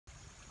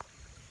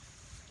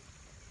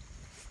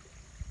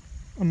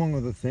Among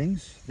other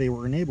things, they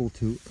were enabled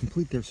to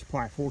complete their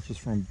supply forces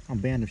from a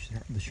band of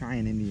the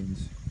Cheyenne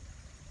Indians.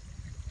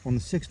 On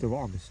the 6th of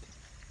August,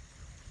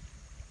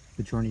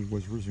 the journey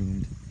was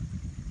resumed,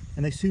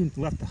 and they soon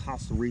left the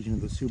hostile region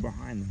of the Sioux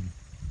behind them.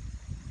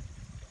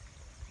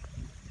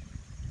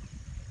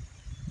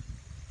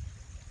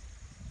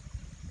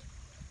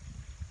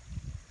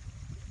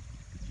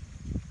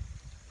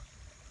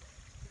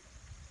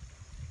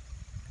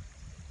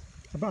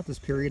 About this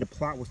period, a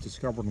plot was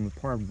discovered on the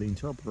part of the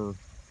interpreter,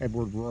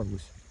 Edward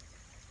Rose.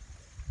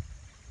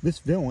 This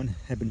villain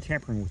had been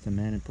tampering with the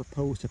men and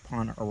proposed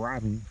upon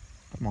arriving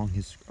among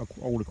his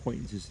old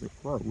acquaintances, the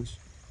Crows,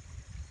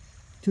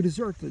 to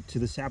desert to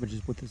the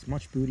savages with as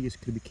much booty as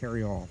could be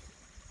carried off.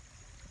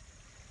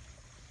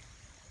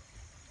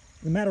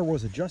 The matter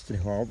was adjusted,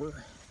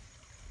 however,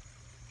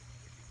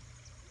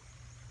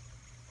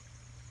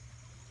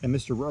 and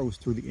Mr. Rose,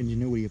 through the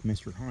ingenuity of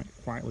Mr. Hunt,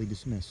 quietly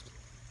dismissed.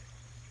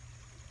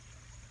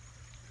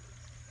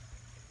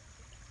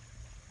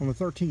 On the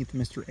 13th,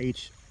 Mr.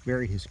 H.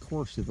 varied his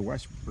course to the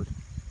westward,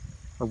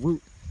 a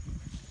route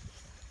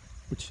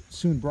which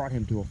soon brought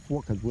him to a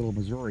fork of the Little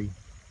Missouri,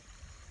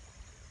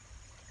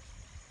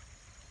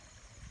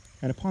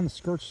 and upon the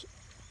skirts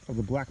of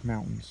the Black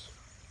Mountains.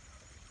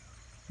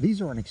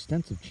 These are an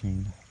extensive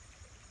chain,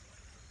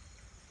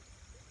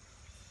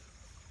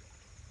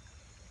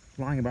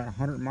 lying about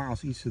 100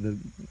 miles east of the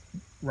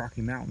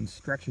Rocky Mountains,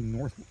 stretching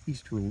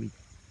northeasterly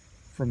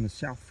from the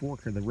South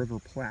Fork of the River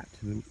Platte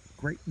to the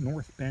great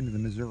north bend of the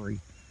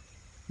Missouri,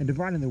 and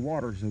dividing the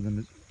waters of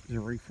the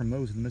Missouri from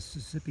those of the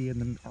Mississippi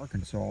and the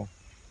Arkansas.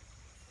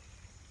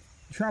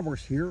 The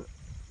travelers here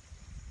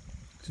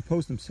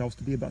supposed themselves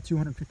to be about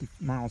 250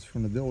 miles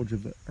from the village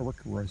of the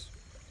Arikaras.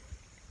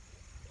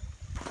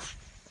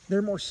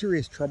 Their more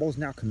serious troubles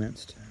now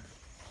commenced.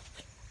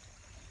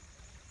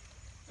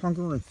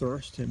 Hunger and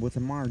thirst, and with the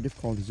minor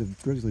difficulties of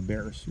grizzly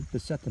bears,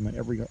 beset them at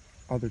every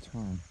other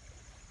turn.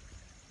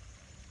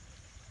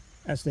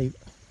 As they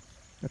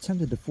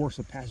attempted to force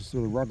a passage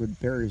through the rugged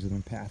barriers of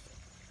the path,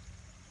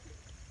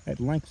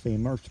 at length they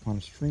emerged upon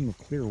a stream of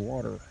clear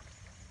water,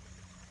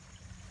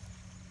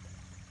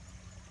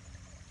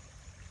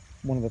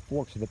 one of the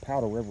forks of the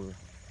Powder River,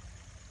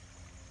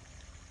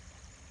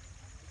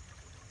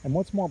 and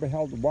once more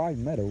beheld wide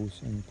meadows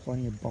and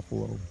plenty of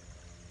buffalo.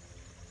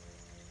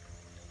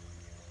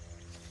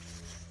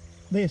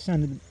 They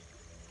ascended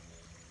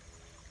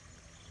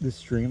this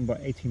stream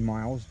about 18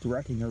 miles,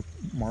 directing their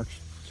march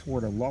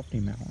toward a lofty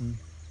mountain,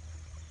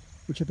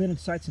 which had been in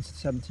sight since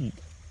the 17th.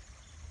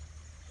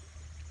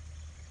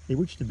 They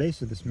reached the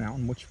base of this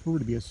mountain, which proved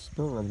to be a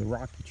spur of the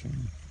Rocky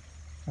chain,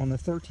 on the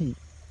 30th,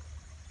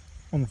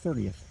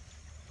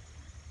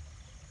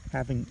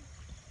 having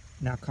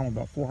now come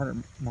about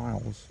 400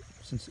 miles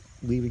since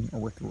leaving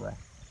Arikara.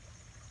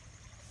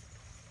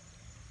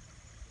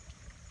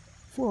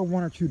 For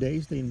 1 or 2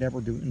 days, they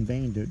endeavored in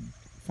vain to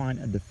find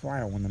a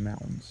defile in the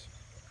mountains.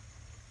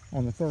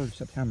 On the 3rd of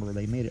September,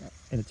 they made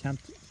an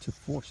attempt to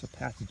force a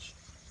passage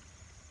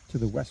to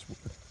the westward,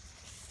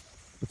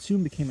 but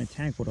soon became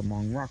entangled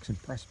among rocks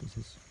and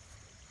precipices,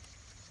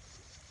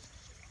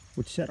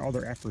 which set all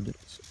their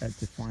efforts at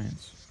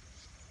defiance.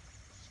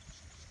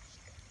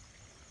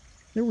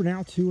 They were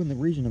now, too, in the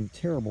region of the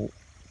terrible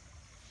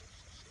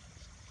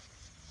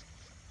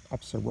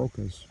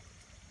Upsarokas,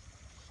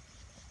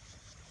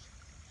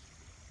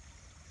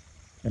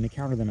 and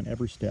encountered them at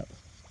every step.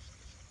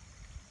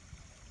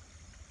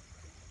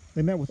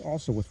 They met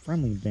also with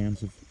friendly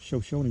bands of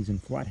Shoshones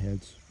and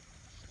Flatheads.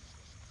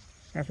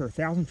 After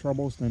 1,000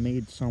 troubles, they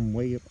made some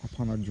way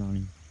upon their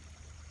journey.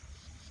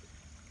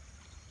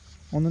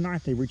 On the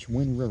 9th, they reached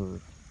Wind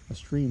River, a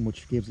stream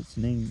which gives its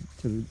name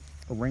to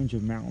a range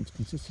of mountains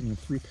consisting of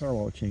 3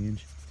 parallel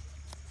chains,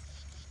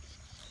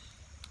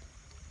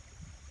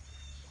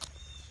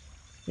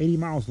 80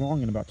 miles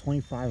long and about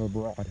 25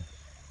 abroad.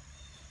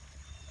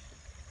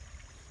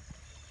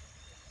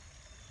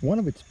 One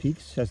of its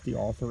peaks, says the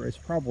author, is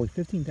probably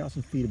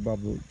 15,000 feet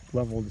above the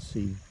level of the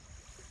sea.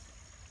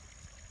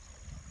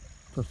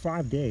 For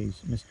 5 days,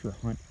 Mr.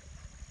 Hunt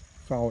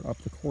followed up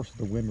the course of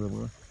the Wind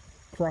River,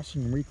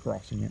 crossing and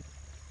recrossing it.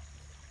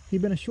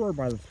 He'd been assured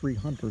by the 3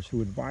 hunters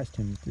who advised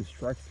him to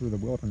strike through the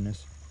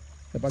wilderness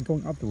that by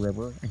going up the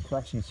river and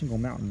crossing a single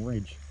mountain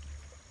ridge,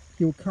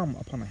 he would come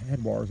upon the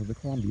headwaters of the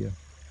Columbia.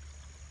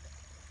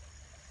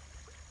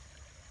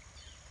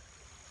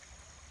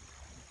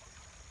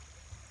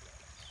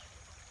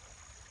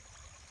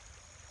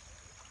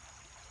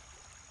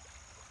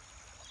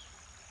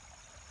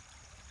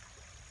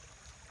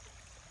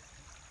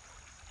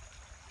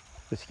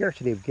 The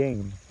scarcity of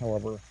game,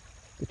 however,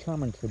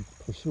 determined to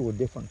pursue a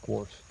different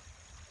course.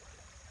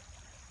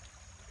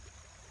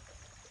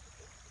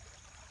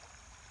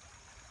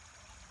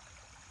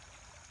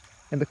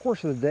 In the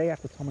course of the day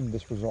after coming to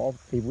this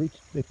resolve,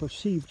 they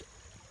perceived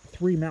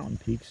 3 mountain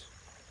peaks,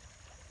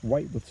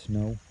 white with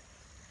snow,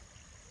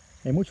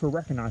 and which were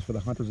recognized by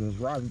the hunters as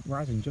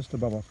rising just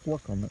above a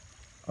fork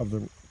of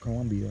the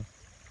Columbia.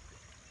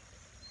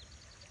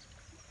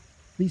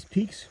 These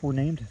peaks were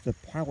named the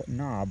Pilot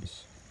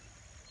Knobs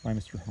by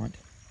Mr. Hunt,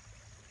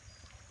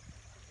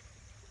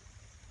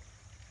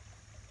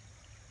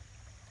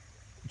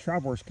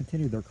 travelers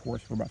continued their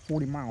course for about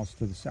 40 miles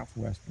to the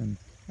southwest and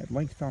at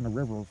length found a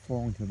river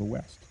flowing to the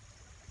west.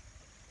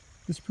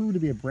 This proved to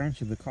be a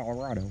branch of the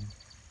Colorado.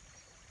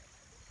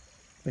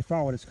 They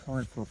followed its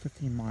current for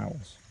 15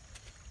 miles.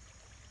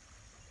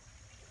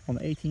 On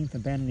the 18th,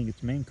 abandoning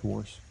its main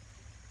course,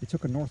 it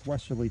took a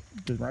northwesterly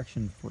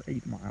direction for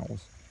 8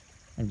 miles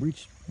and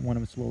reached one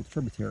of its little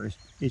tributaries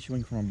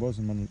issuing from a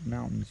bosom of the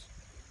mountains.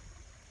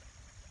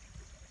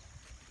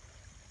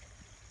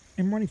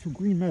 And running through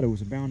green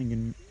meadows abounding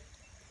in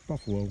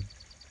buffalo.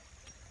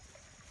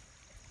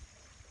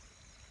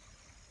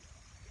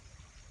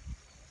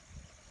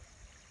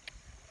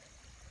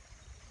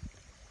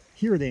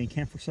 Here they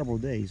encamped for several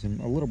days,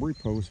 and a little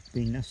repose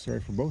being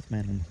necessary for both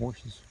men and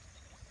horses.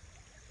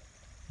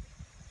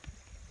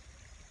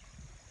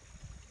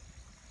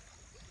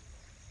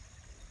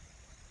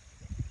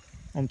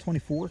 On the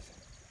 24th,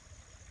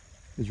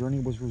 the journey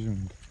was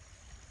resumed.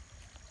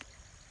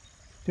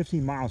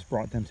 15 miles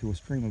brought them to a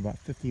stream about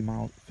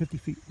 50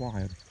 feet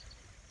wide,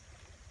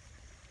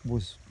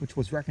 which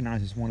was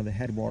recognized as one of the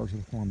headwaters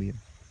of the Columbia.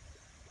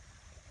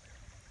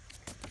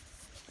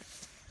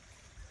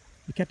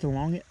 They kept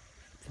along it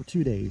for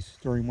 2 days,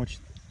 during which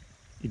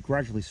it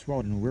gradually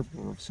swelled into a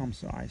river of some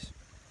size.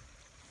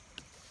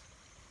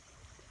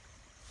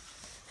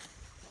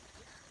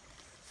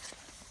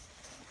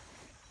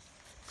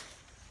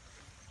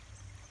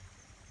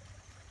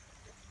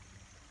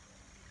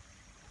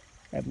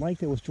 At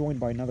length it was joined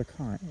by another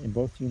current, and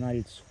both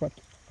united swept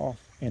off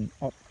and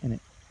up in an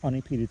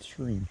unimpeded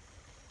stream,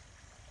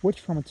 which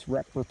from its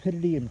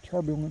rapidity and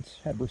turbulence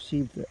had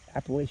received the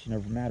appellation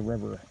of Mad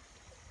River.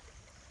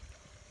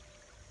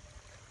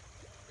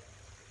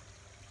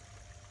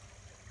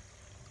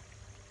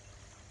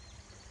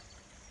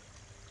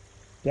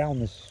 Down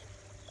this,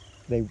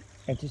 they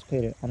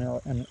anticipated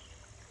an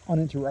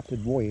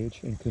uninterrupted voyage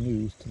in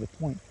canoes to the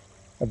point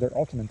of their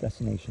ultimate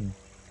destination.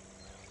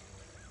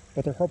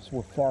 But their hopes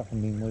were far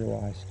from being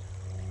realized.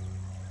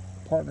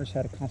 The partners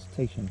had a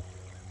consultation.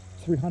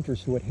 3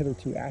 hunters who had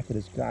hitherto acted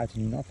as guides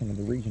knew nothing of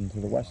the region to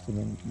the west of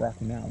the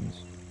Rocky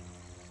Mountains.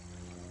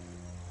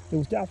 It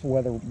was doubtful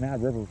whether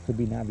Mad River could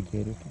be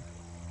navigated,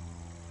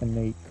 and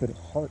they could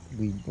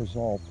heartily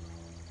resolve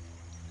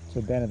to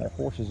abandon their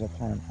horses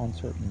upon an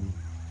uncertainty.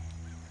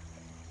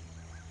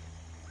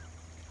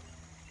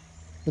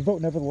 The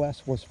vote,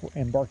 nevertheless, was for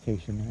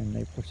embarkation, and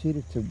they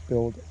proceeded to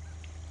build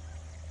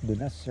the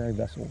necessary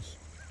vessels.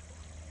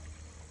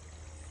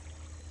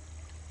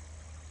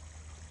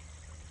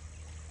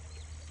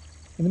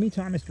 In the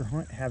meantime, Mr.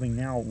 Hunt, having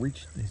now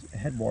reached the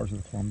headwaters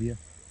of the Columbia,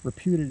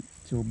 reputed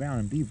to abound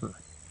in beaver,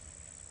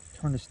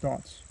 turned his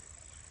thoughts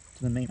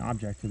to the main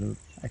object of the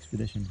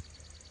expedition.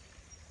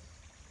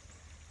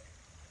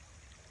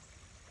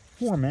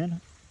 4 men,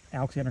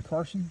 Alexander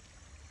Carson,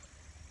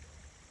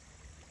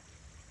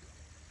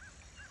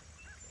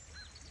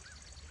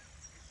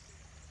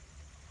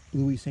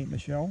 Louis St.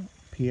 Michel,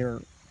 Pierre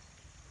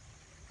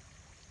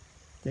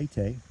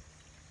Dete,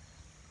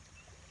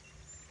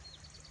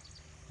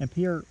 and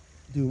Pierre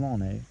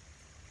Delaunay,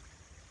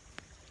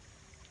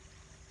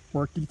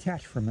 were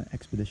detached from the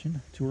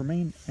expedition to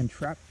remain and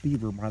trap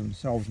beaver by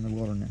themselves in the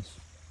wilderness.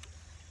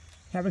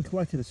 Having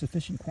collected a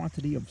sufficient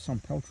quantity of some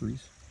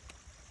peltries,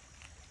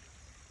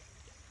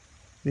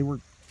 they were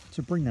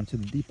to bring them to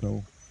the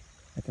depot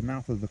at the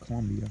mouth of the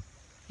Columbia,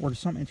 or to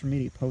some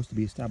intermediate post to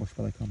be established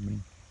by the company.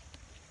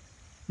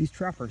 These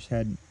trappers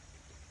had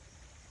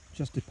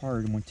just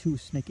departed when 2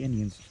 Snake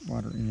Indians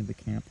wandered into the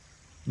camp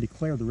and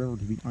declared the river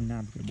to be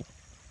unnavigable.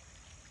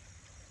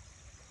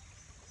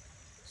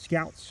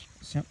 Scouts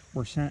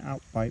were sent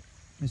out by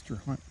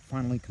Mr. Hunt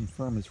finally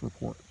confirmed this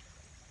report.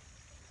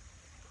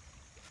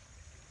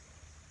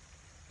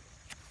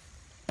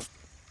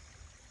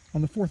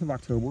 On the 4th of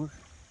October,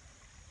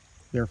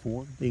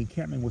 therefore, the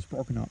encampment was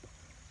broken up,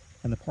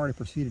 and the party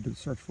proceeded to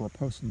search for a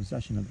post in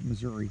possession of the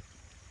Missouri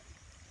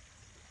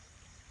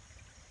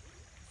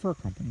Fur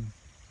Company.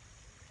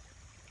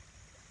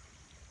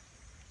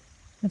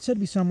 It's said to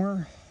be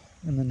somewhere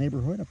in the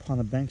neighborhood upon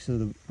the banks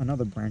of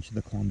another branch of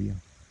the Columbia.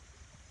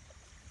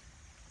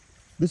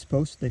 This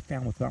post they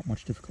found without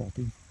much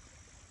difficulty.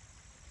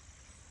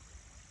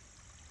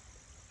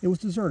 It was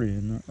deserted,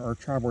 and our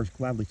travelers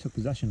gladly took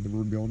possession of the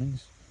rude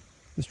buildings.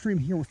 The stream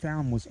here we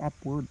found was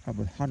upward of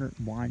 100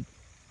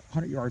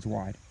 yards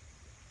wide.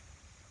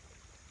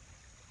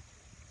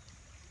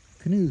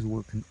 Canoes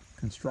were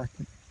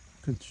constructed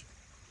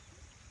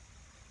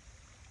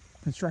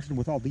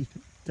with all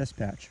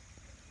dispatch.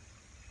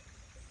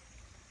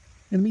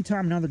 In the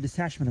meantime, another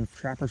detachment of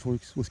trappers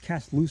was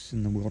cast loose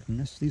in the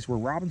wilderness. These were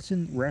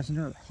Robinson,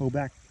 Resner,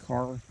 Hoback,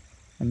 Carr,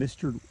 and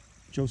Mr.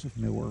 Joseph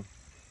Miller.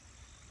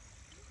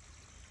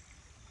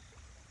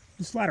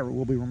 This latter, it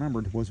will be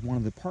remembered, was one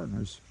of the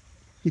partners.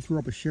 He threw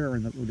up a share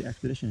in the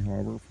expedition,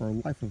 however, for a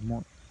life of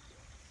more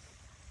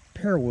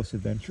perilous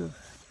adventure.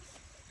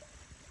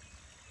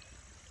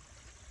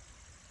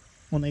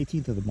 On the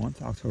 18th of the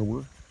month,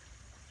 October,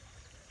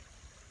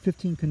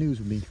 15 canoes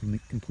were being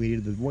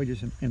completed. The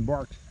voyagers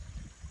embarked,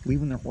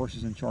 leaving their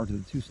horses in charge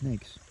of the 2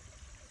 Snakes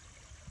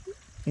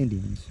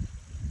Indians.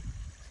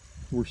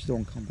 who were still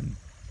in company.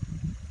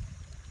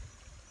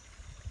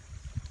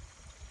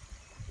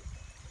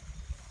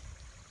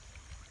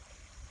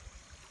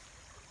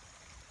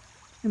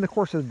 In the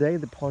course of the day,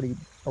 the party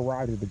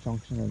arrived at the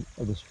junction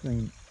of the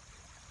stream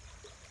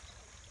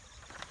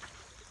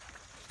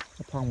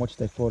upon which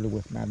they floated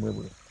with Mad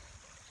River.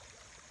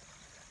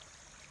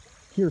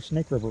 Here,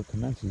 Snake River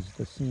commences,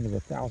 the scene of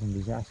 1,000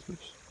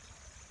 disasters.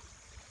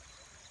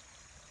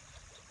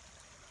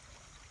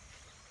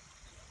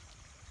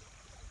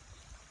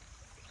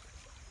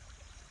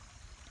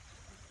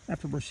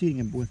 After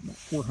proceeding with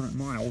 400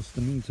 miles,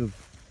 the means of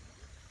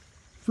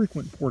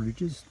frequent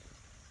portages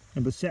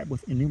and beset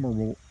with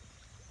innumerable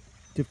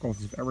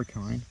difficulties of every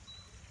kind,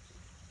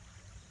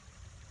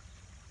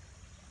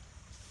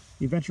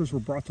 the adventurers were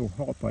brought to a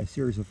halt by a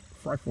series of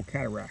frightful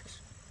cataracts,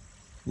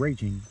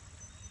 raging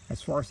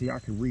as far as the eye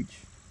could reach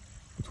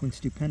between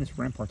stupendous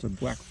ramparts of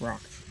black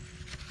rock,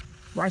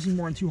 rising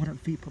more than 200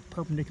 feet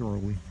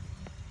perpendicularly.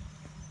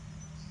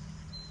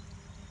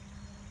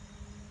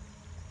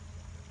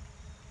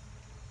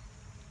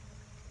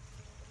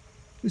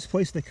 This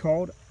place they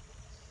called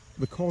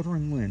the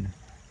Cauldron Lynn.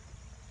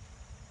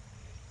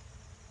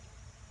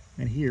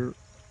 And here,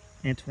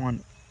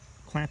 Antoine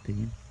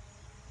Clamping,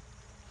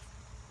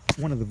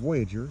 one of the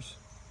voyagers,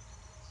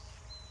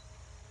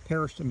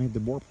 perished amid the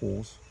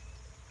whirlpools.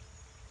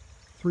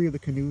 3 of the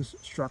canoes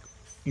struck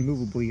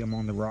immovably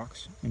among the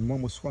rocks, and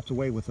one was swept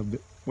away with the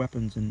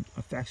weapons and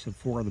effects of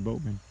 4 of the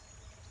boatmen.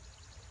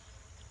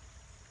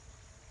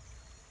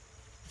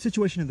 The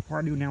situation of the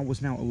party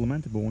was now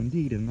lamentable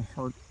indeed, in the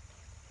heart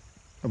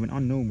of an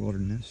unknown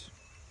wilderness,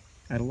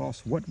 at a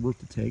loss what route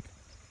to take,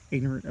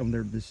 ignorant of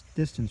their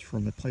distance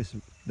from the place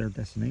of their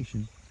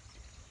destination,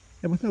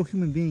 and with no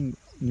human being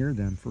near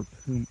them for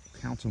whom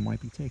counsel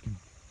might be taken.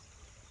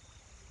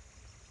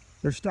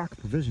 Their stock of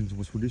provisions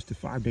was reduced to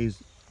 5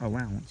 days'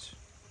 allowance,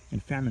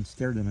 and famine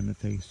stared them in the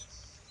face.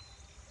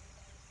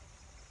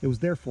 It was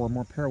therefore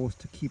more perilous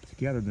to keep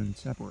together than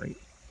separate.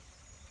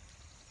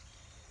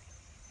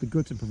 The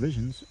goods and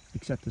provisions,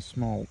 except a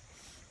small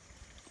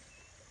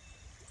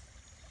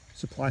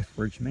supply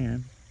for each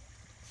man,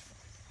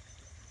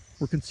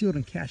 were concealed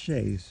in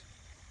caches,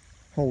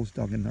 holes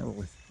dug in the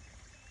earth,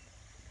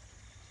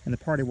 and the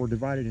party were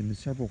divided into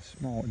several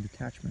small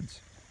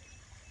detachments,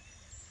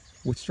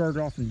 which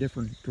started off in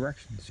different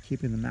directions,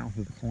 keeping the mouth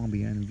of the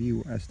Columbia in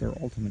view as their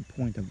ultimate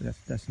point of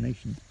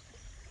destination.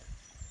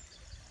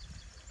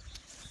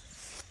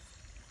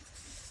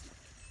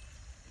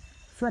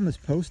 From this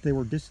post, they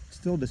were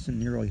still distant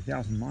nearly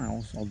 1,000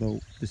 miles,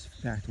 although this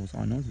fact was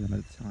unknown to them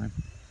at the time.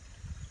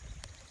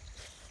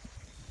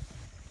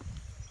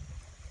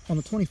 On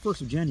the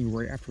 21st of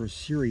January, after a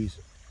series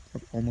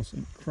of almost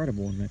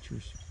incredible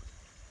adventures,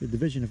 the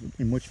division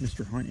in which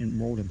Mr. Hunt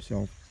enrolled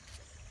himself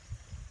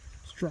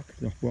struck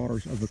the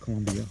waters of the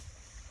Columbia,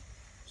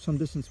 some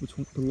distance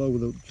below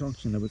the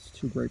junction of its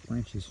 2 great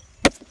branches,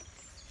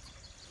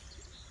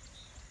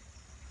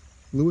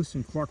 Lewis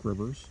and Clark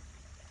Rivers,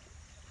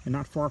 and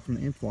not far from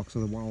the influx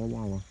of the Walla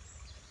Walla.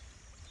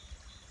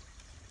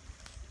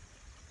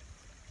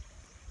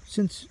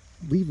 Since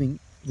leaving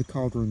the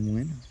Cauldron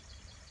Lynn,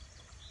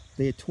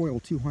 they had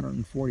toiled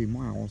 240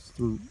 miles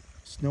through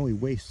snowy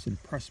wastes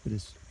and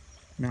precipitous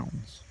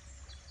mountains,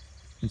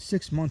 and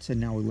 6 months had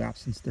now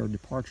elapsed since their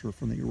departure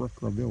from the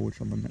Iroquois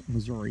village on the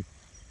Missouri.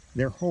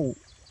 Their whole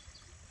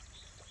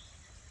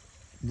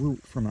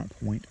route from that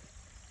point,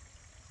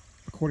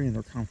 according to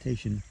their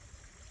computation,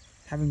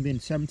 having been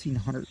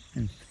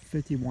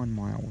 1,751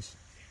 miles.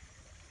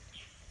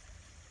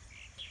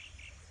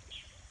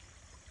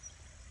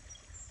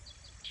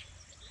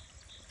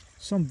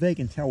 Some vague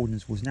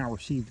intelligence was now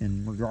received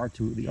in regard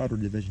to the other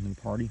division of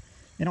the party,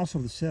 and also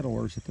the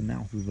settlers at the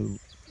mouth of the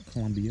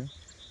Columbia.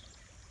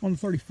 On the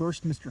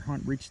 31st, Mr.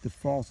 Hunt reached the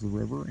falls of the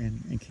river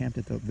and encamped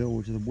at the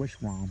village of the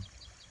Wishwam.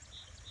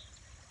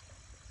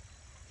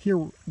 Here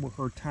were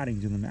heard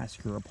tidings of the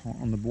massacre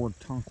on the board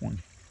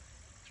Tonquin.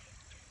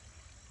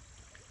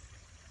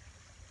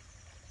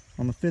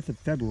 On the 5th of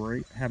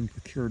February, having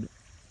procured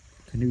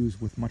canoes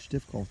with much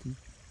difficulty,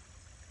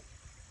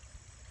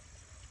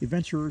 the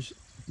adventurers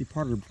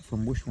departed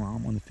from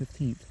Wishwam on the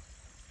 15th,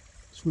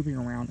 sweeping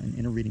around an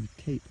intervening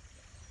cape.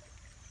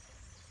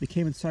 They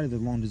came in sight of the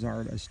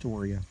long-desired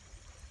Astoria.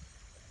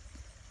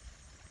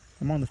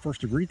 Among the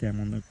first to greet them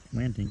on the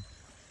landing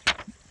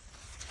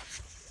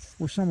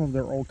were some of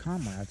their old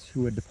comrades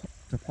who had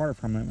departed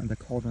from them at the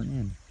Cauldron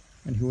Inn,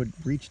 and who had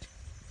reached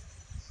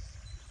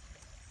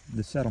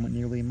the settlement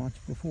nearly a month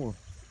before.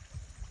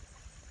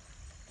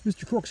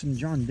 Mr. Crooks and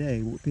John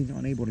Day, being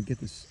unable to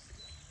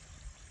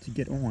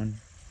get on,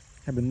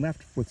 had been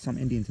left with some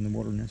Indians in the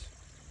wilderness.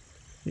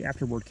 The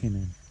afterward came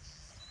in.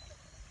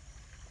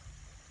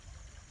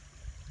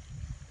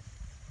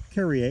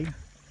 Carrier,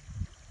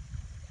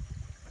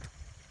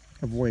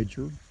 a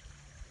voyager,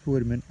 who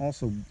had been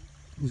who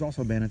was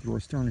also abandoned through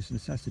a sternest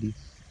necessity,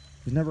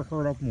 was never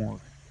heard of more.